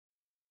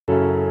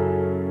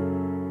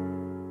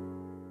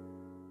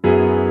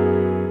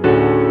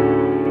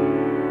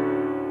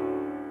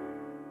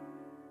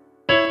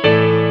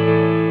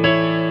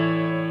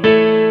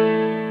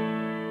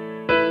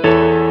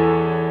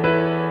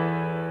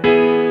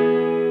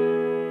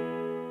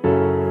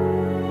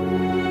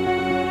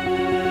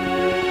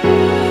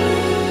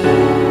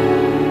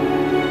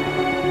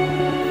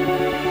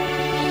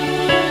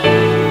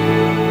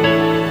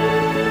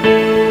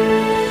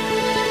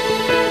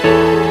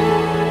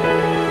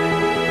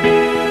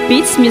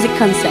Beats Music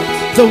Concept.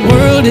 The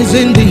world is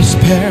in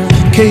despair,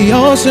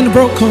 chaos and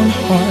broken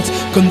hearts,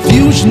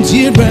 confusions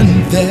here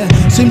and there.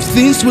 Seems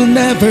things will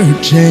never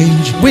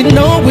change. We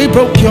know we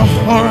broke your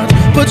heart,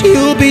 but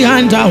you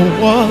behind our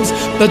walls.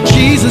 But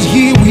Jesus,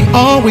 here we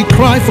are, we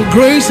cry for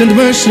grace and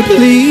mercy,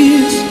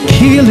 please.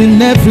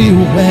 Killing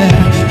everywhere,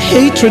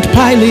 hatred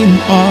piling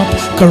up,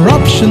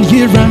 corruption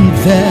here and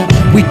there.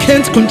 We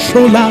can't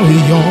control our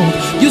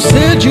young. You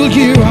said you'll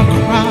hear our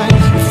cry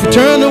if we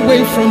turn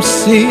away from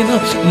sin.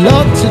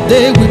 Lord,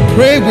 today we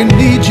pray, we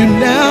need you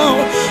now.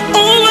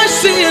 All I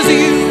see is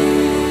you.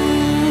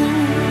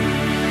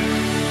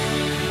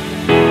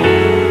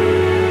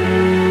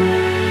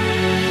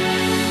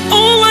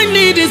 All I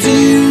need is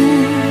you.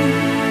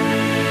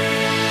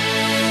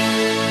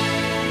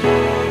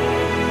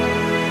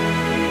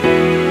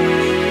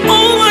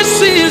 All I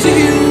see is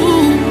you.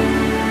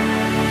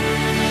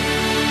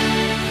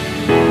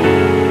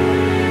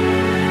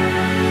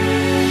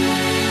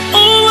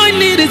 All I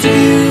need is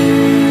you.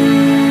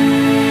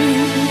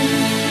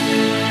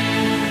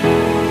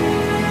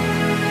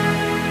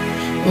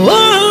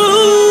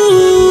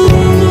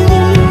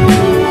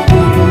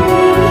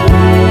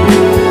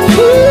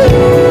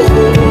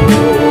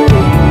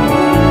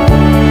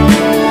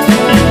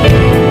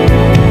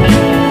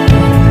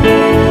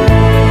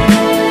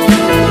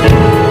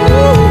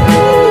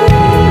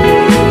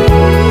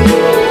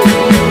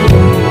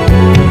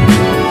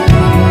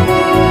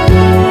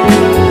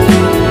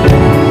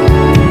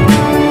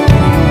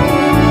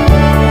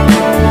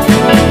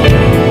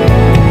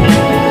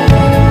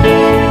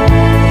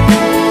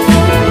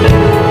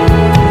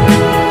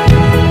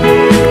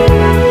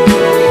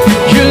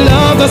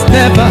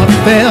 Never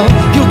fail,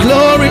 your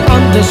glory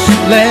on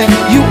display.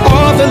 You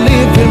are the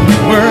living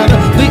word,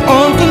 the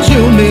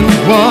unconsuming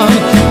one.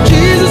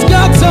 Jesus,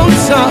 God's own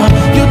son,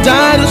 you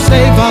died to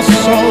save our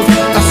souls.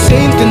 Our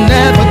sins can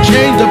never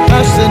change the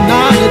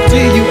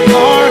personality you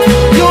are.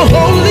 You're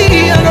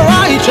holy and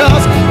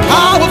righteous,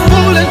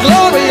 powerful and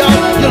glorious.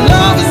 Your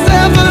love is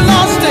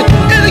everlasting,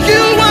 in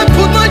you I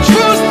put my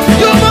trust.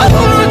 You're my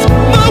heart,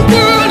 my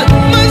world,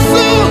 my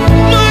soul,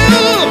 my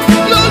all.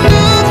 No,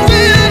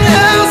 nothing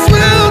else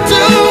will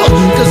do.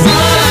 'Cause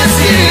all I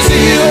see is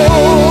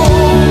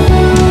you.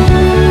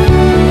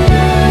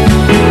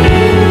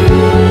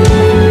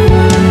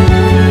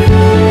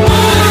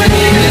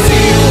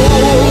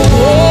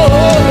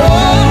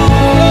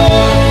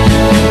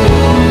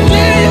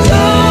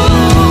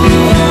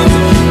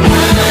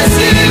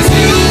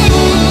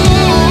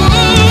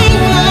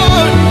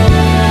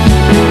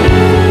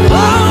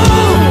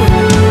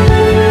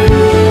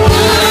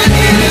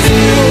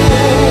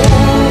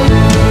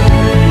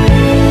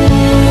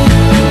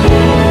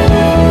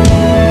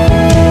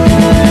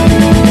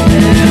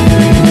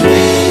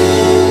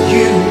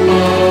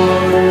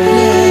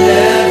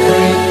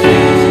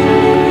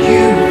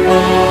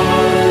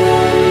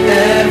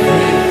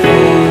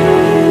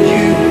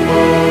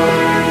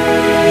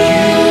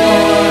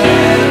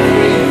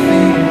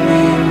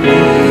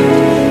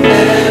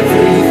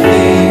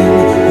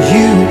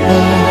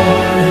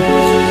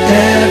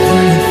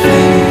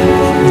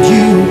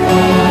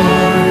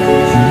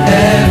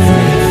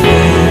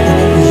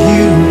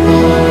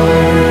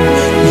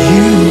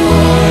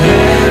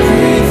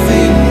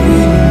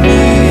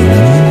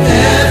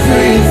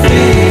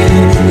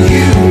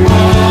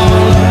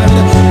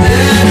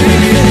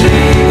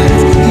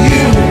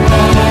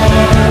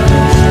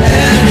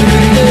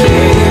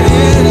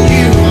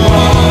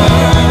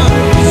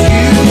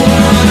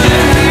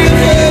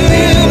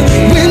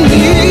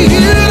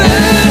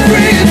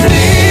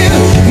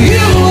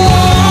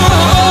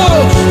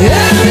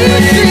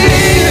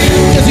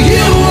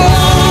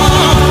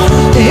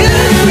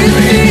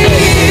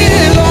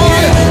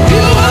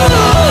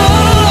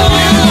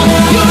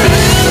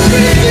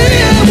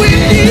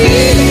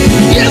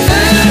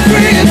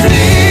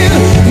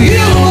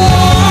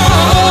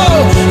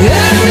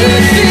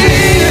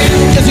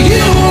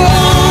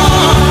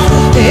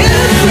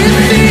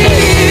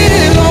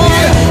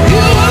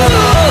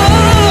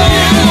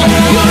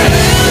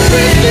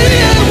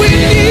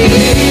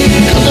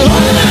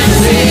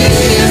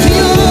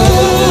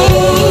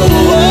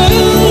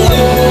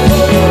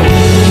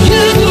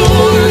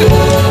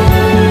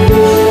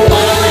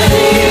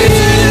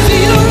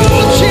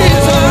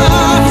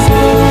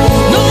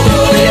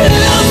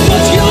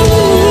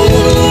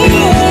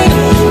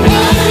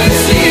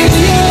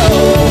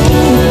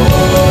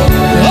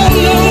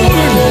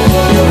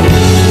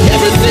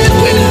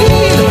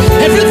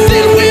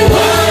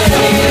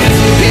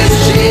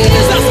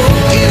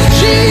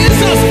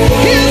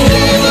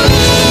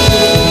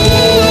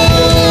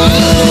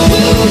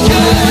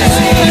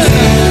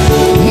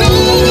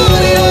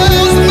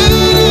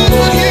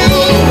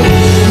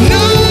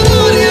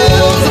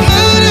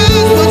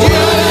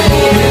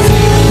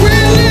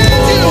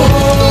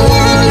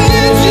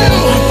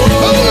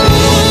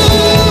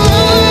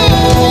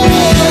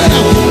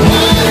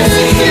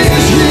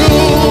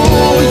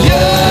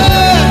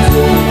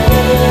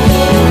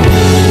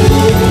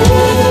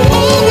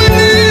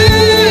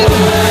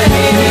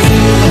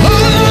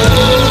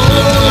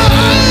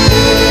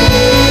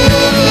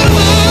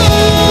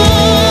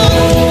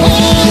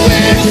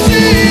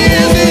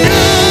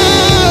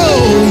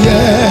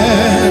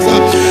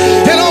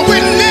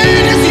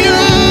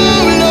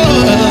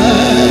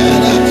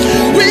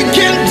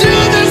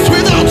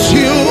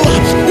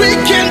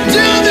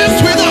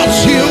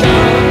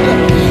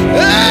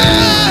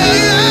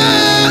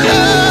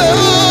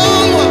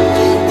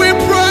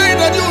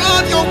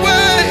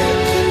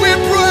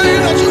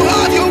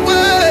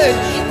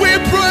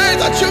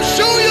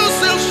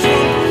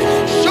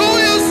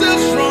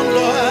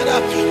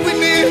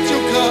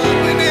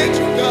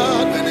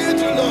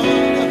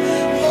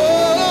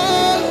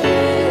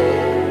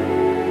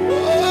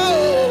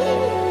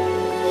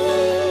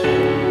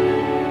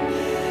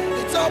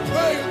 our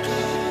prayer,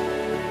 God.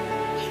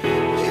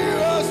 Hear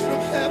us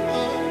from heaven.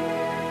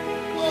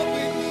 All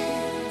we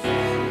need,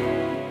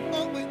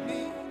 all we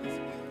need.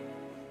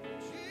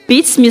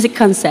 Beats Music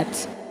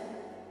Concept.